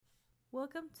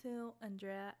Welcome to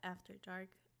Andrea After Dark.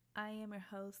 I am your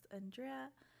host, Andrea,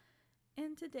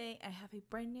 and today I have a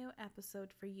brand new episode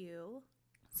for you.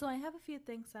 So, I have a few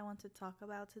things I want to talk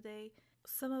about today.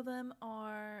 Some of them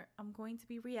are I'm going to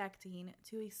be reacting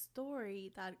to a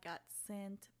story that got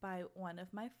sent by one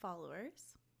of my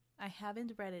followers. I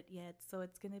haven't read it yet, so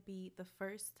it's going to be the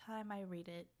first time I read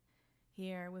it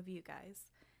here with you guys.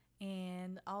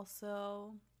 And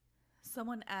also,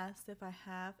 someone asked if I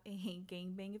have a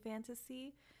gangbang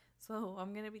fantasy, so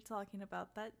I'm gonna be talking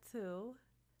about that too.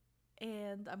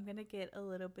 And I'm gonna get a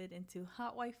little bit into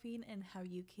hotwifing and how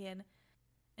you can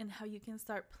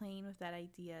start playing with that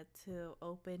idea to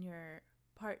open your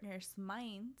partner's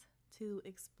mind to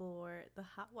explore the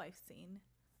hotwife scene.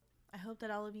 I hope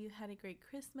that all of you had a great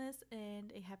Christmas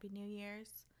and a happy New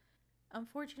Year's.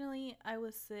 Unfortunately, I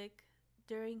was sick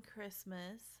during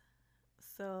Christmas,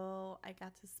 so I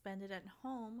got to spend it at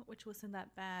home, which wasn't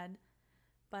that bad.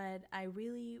 But I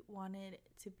really wanted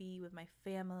to be with my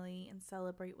family and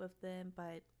celebrate with them,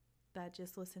 but that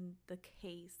just wasn't the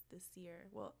case this year.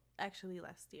 Well, actually,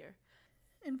 last year.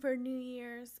 And for New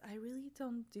Year's, I really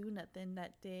don't do nothing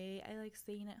that day. I like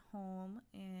staying at home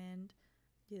and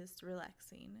just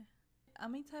relaxing.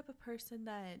 I'm a type of person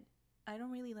that I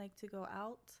don't really like to go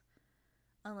out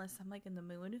unless I'm like in the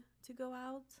mood to go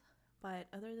out. But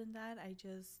other than that,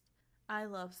 I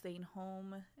love staying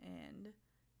home and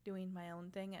doing my own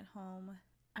thing at home.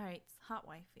 Alright, hot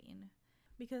wifing.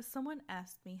 Because someone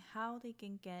asked me how they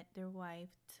can get their wife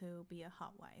to be a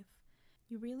hot wife.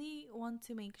 You really want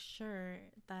to make sure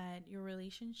that your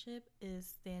relationship is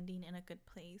standing in a good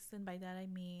place. And by that I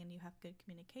mean you have good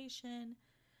communication,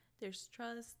 there's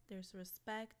trust, there's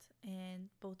respect, and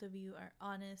both of you are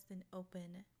honest and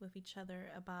open with each other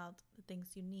about the things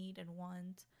you need and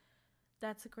want.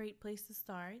 That's a great place to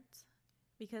start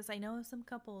because I know of some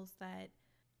couples that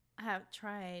have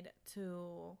tried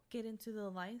to get into the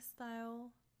lifestyle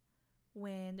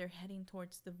when they're heading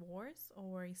towards divorce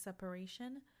or a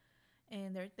separation,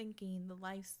 and they're thinking the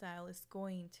lifestyle is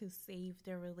going to save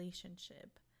their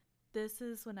relationship. This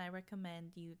is when I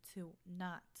recommend you to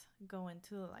not go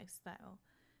into the lifestyle,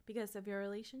 because if your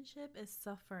relationship is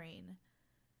suffering,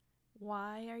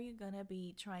 why are you gonna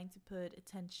be trying to put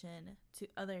attention to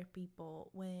other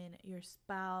people when your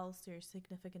spouse, your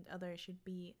significant other should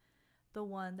be the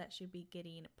one that should be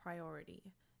getting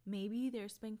priority? Maybe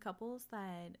there's been couples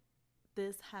that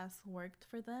this has worked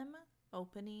for them,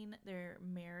 opening their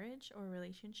marriage or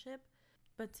relationship.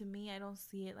 But to me, I don't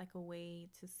see it like a way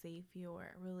to save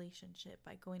your relationship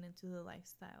by going into the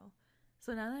lifestyle.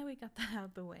 So now that we got that out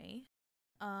of the way,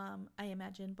 I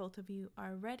imagine both of you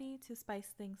are ready to spice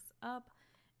things up,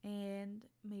 and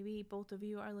maybe both of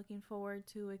you are looking forward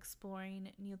to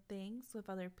exploring new things with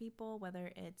other people,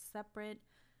 whether it's separate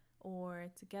or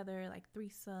together, like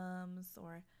threesomes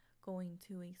or going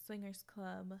to a swingers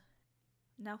club.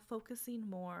 Now, focusing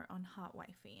more on hot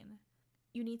wifing.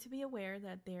 You need to be aware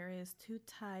that there is two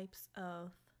types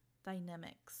of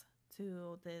dynamics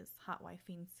to this hot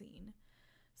wifing scene.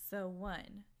 So,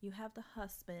 one, you have the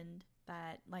husband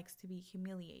that likes to be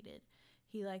humiliated.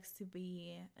 He likes to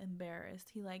be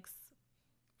embarrassed. He likes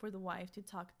for the wife to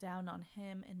talk down on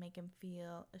him and make him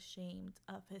feel ashamed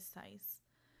of his size,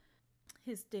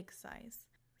 his dick size.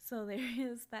 So, there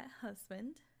is that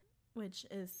husband, which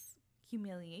is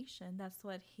humiliation. That's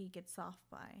what he gets off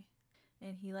by.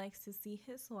 And he likes to see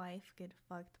his wife get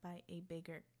fucked by a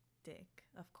bigger dick,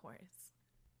 of course.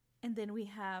 And then we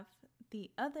have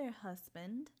the other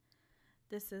husband.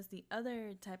 This is the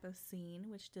other type of scene,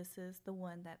 which this is the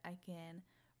one that I can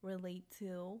relate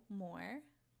to more.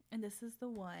 And this is the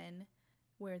one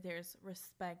where there's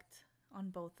respect on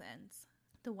both ends.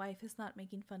 The wife is not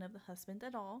making fun of the husband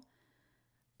at all.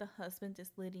 The husband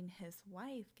is letting his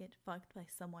wife get fucked by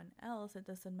someone else. It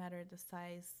doesn't matter the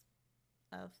size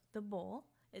of the bowl.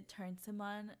 It turns him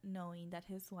on knowing that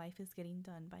his wife is getting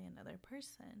done by another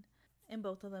person. And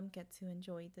both of them get to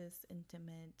enjoy this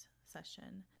intimate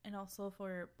session. And also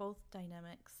for both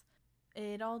dynamics,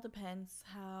 it all depends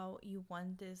how you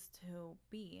want this to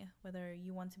be. Whether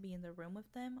you want to be in the room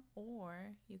with them,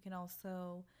 or you can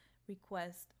also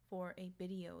request for a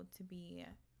video to be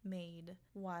made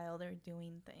while they're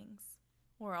doing things.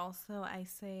 Or also, I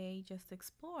say just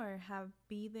explore,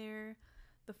 be there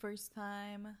the first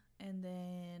time and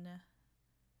then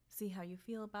see how you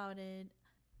feel about it.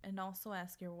 And also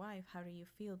ask your wife, how do you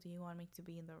feel? Do you want me to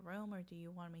be in the room, or do you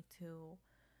want me to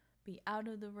be out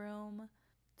of the room?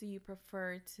 Do you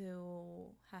prefer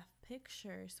to have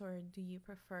pictures, or do you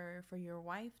prefer for your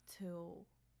wife to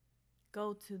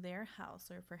go to their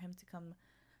house, or for him to come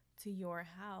to your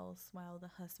house while the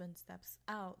husband steps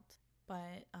out?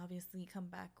 but obviously come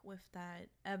back with that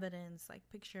evidence, like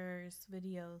pictures,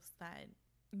 videos, that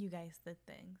you guys did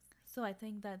things. So I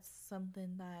think that's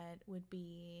something that would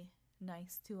be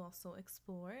nice to also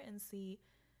explore and see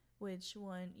which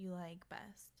one you like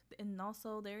best. And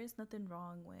also, there is nothing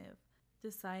wrong with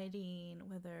deciding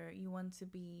whether you want to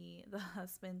be the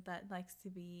husband that likes to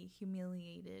be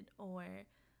humiliated or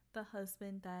the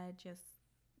husband that just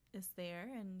is there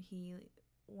and he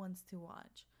wants to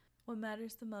watch. What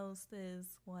matters the most is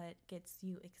what gets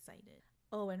you excited.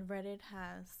 Oh, and Reddit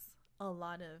has a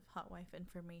lot of hot wife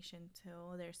information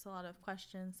too. There's a lot of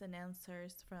questions and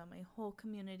answers from a whole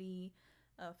community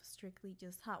of strictly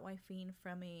just hot wifing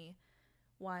from a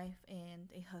wife and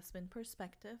a husband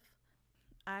perspective.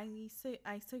 I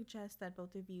suggest that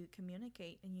both of you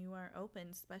communicate and you are open,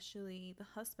 especially the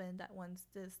husband that wants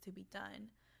this to be done.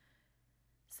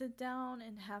 Sit down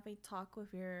and have a talk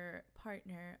with your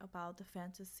partner about the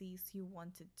fantasies you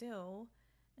want to do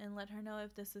and let her know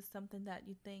if this is something that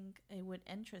you think it would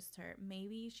interest her.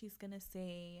 Maybe she's gonna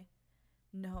say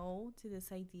no to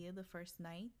this idea the first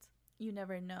night. You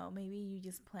never know. Maybe you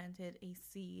just planted a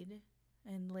seed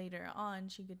and later on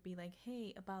she could be like,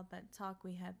 hey, about that talk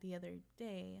we had the other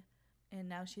day. And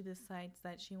now she decides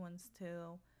that she wants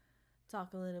to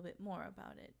talk a little bit more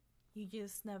about it. You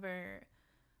just never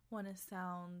want to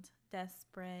sound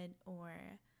desperate or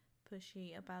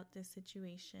pushy about this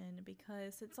situation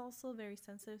because it's also a very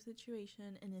sensitive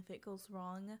situation, and if it goes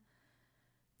wrong,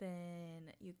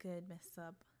 then you could mess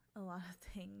up a lot of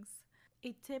things.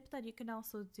 A tip that you can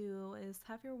also do is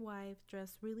have your wife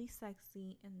dress really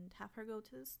sexy and have her go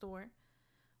to the store,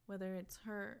 whether it's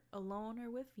her alone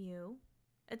or with you.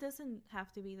 It doesn't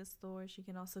have to be the store. She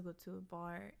can also go to a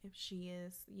bar if she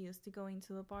is used to going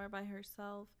to a bar by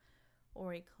herself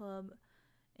or a club,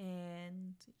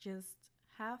 and just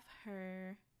have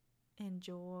her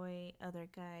enjoy other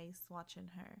guys watching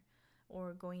her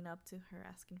or going up to her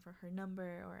asking for her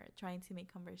number or trying to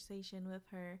make conversation with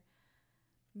her.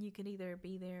 You could either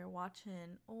be there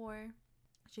watching or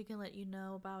she can let you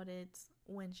know about it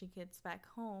when she gets back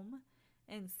home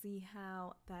and see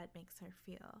how that makes her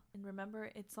feel. And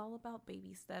remember, it's all about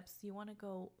baby steps. You want to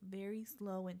go very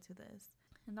slow into this.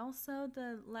 And also,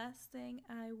 the last thing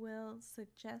I will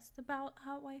suggest about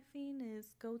hotwifing is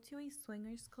go to a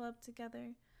swingers club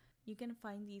together. You can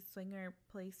find these swinger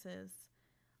places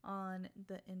on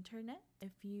the internet.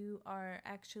 If you are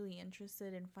actually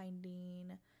interested in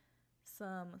finding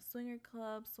some swinger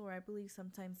clubs, or I believe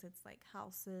sometimes it's like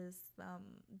houses,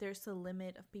 there's a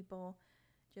limit of people,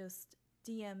 just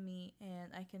DM me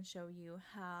and I can show you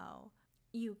how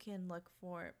you can look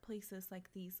for places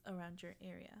like these around your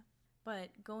area. But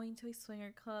going to a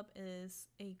swinger club is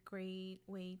a great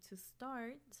way to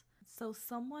start. So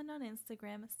someone on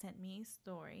Instagram sent me a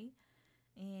story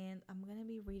and I'm going to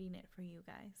be reading it for you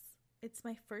guys. It's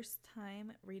my first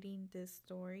time reading this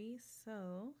story,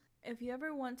 so if you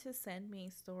ever want to send me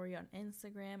a story on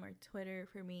Instagram or Twitter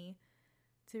for me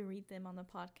to read them on the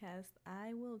podcast,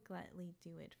 I will gladly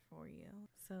do it for you.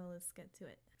 So let's get to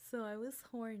it. So I was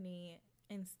horny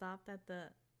and stopped at the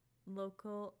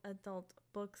local adult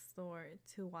bookstore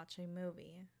to watch a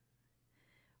movie.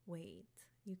 Wait,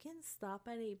 you can stop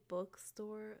at a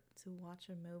bookstore to watch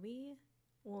a movie?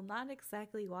 Well, not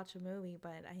exactly watch a movie,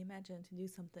 but I imagine to do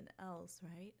something else,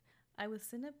 right? I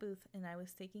was in a booth and I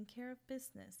was taking care of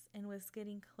business and was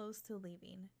getting close to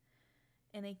leaving.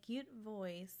 And a cute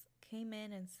voice came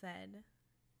in and said,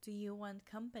 "Do you want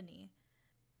company?"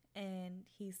 And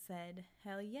he said,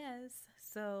 "Hell yes."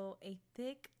 So a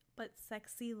thick but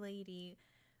sexy lady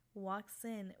walks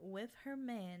in with her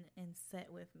man and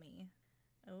sat with me.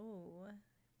 Oh.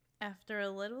 After a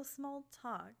little small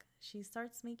talk, she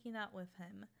starts making out with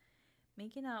him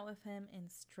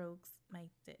and strokes my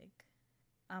dick.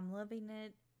 I'm loving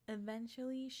it.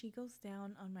 Eventually, she goes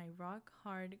down on my rock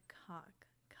hard cock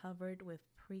covered with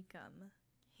pre-cum.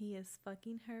 He is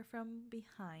fucking her from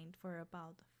behind for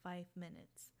about 5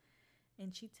 minutes,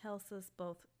 and she tells us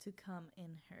both to come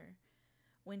in her.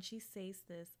 When she says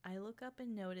this, I look up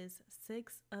and notice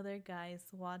 6 other guys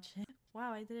watching.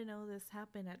 Wow, I didn't know this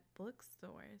happened at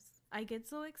bookstores. I get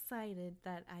so excited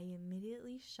that I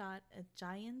immediately shot a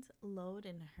giant load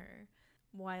in her,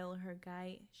 while her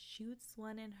guy shoots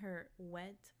one in her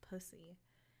wet pussy.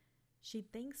 She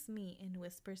thanks me and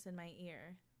whispers in my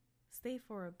ear, "Stay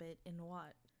for a bit and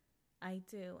what?" I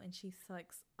do, and she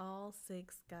sucks all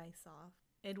 6 guys off.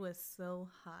 It was so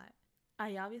hot.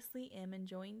 I obviously am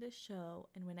enjoying the show,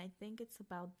 and when I think it's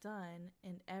about done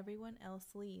and everyone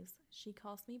else leaves, she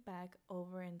calls me back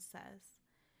over and says,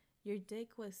 "Your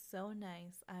dick was so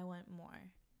nice, I want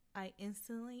more." I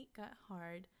instantly got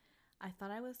hard. I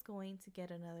thought I was going to get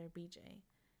another BJ.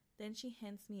 Then she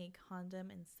hands me a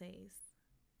condom and says,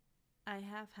 I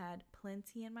have had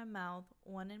plenty in my mouth,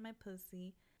 one in my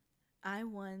pussy. I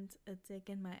want a dick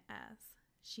in my ass.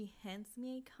 She hands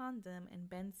me a condom and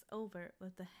bends over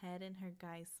with the head in her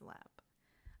guy's lap.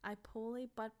 I pull a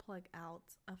butt plug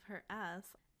out of her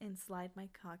ass and slide my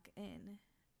cock in.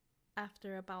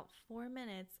 After about 4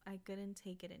 minutes, I couldn't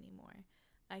take it anymore.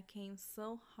 I came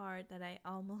so hard that I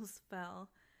almost fell.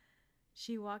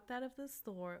 She walked out of the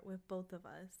store with both of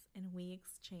us and we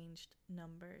exchanged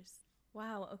numbers.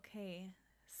 Wow, okay.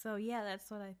 So, yeah,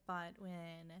 that's what I thought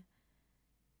when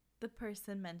the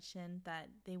person mentioned that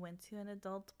they went to an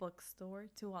adult bookstore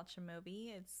to watch a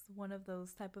movie. It's one of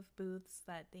those type of booths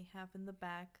that they have in the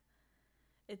back.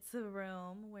 It's a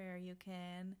room where you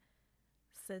can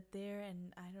sit there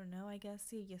and, I don't know, I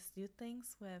guess you just do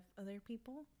things with other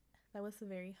people. That was a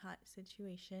very hot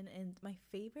situation. And my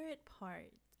favorite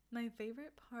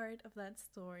part of that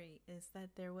story is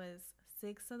that there was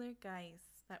 6 other guys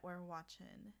that were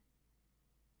watching,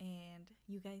 and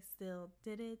you guys still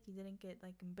did it. You didn't get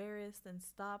like embarrassed and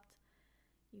stopped.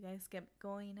 You guys kept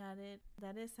going at it.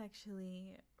 That is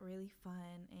actually really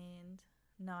fun and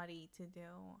naughty to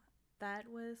do. That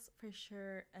was for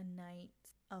sure a night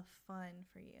of fun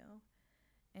for you.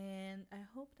 And I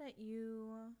hope that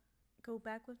you go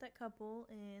back with that couple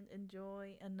and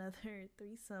enjoy another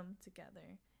threesome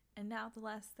together. And now the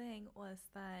last thing was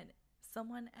that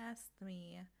someone asked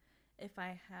me if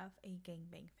I have a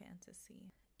gangbang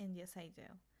fantasy. And yes, I do.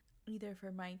 Either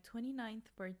for my 29th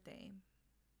birthday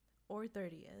or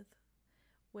 30th,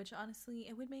 which honestly,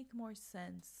 it would make more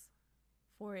sense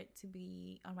for it to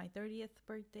be on my 30th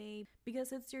birthday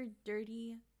because it's your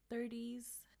dirty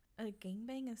 30s. A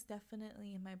gangbang is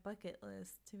definitely in my bucket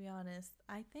list, to be honest.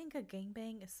 I think a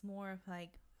gangbang is more of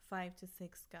like 5 to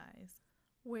 6 guys.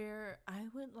 Where I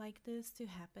would like this to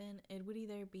happen, it would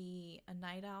either be a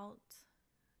night out,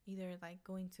 either like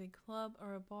going to a club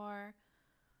or a bar,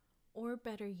 or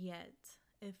better yet,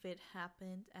 if it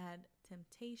happened at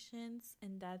Temptations,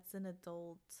 and that's an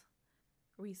adult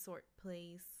resort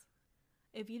place.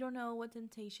 If you don't know what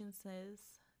Temptations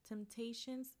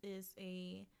is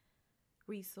a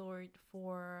resort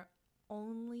for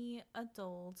only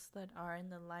adults that are in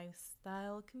the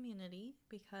lifestyle community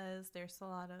because there's a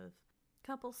lot of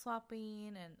couple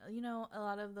swapping and, a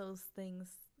lot of those things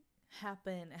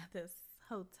happen at this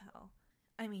hotel.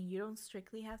 I mean, you don't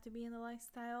strictly have to be in the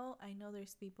lifestyle. I know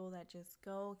there's people that just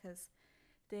go because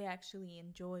they actually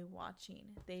enjoy watching.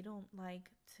 They don't like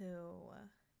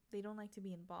to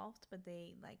be involved, but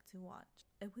they like to watch.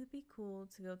 It would be cool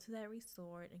to go to that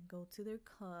resort and go to their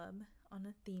club on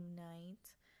a theme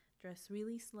night, dress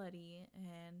really slutty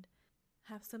and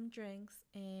have some drinks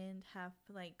and have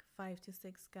like 5 to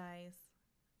 6 guys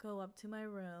go up to my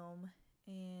room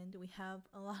and we have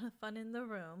a lot of fun in the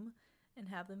room and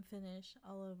have them finish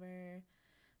all over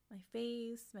my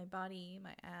face, my body,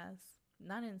 my ass.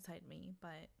 Not inside me,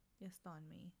 but just on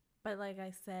me. But like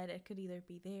I said, it could either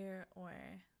be there or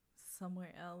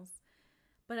somewhere else.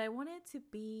 But I want it to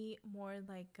be more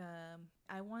like,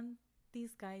 I want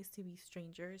these guys to be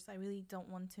strangers. I really don't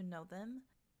want to know them.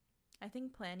 I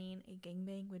think planning a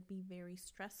gangbang would be very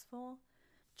stressful.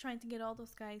 Trying to get all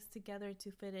those guys together to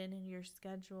fit in your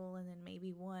schedule, and then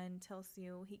maybe one tells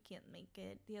you he can't make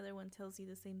it, the other one tells you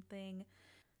the same thing.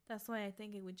 That's why I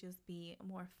think it would just be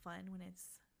more fun when it's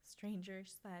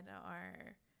strangers that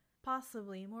are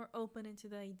possibly more open into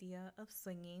the idea of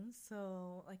swinging,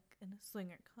 so like in a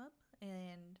swinger club,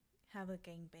 and have a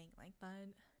gangbang like that.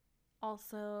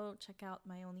 Also, check out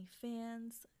my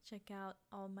OnlyFans. Check out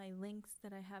all my links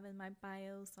that I have in my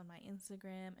bios on my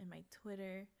Instagram and my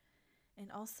Twitter. And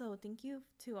also, thank you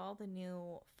to all the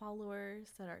new followers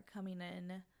that are coming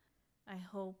in. I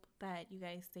hope that you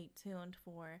guys stay tuned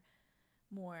for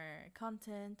more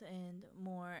content and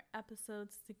more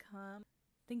episodes to come.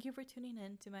 Thank you for tuning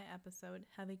in to my episode.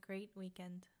 Have a great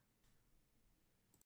weekend.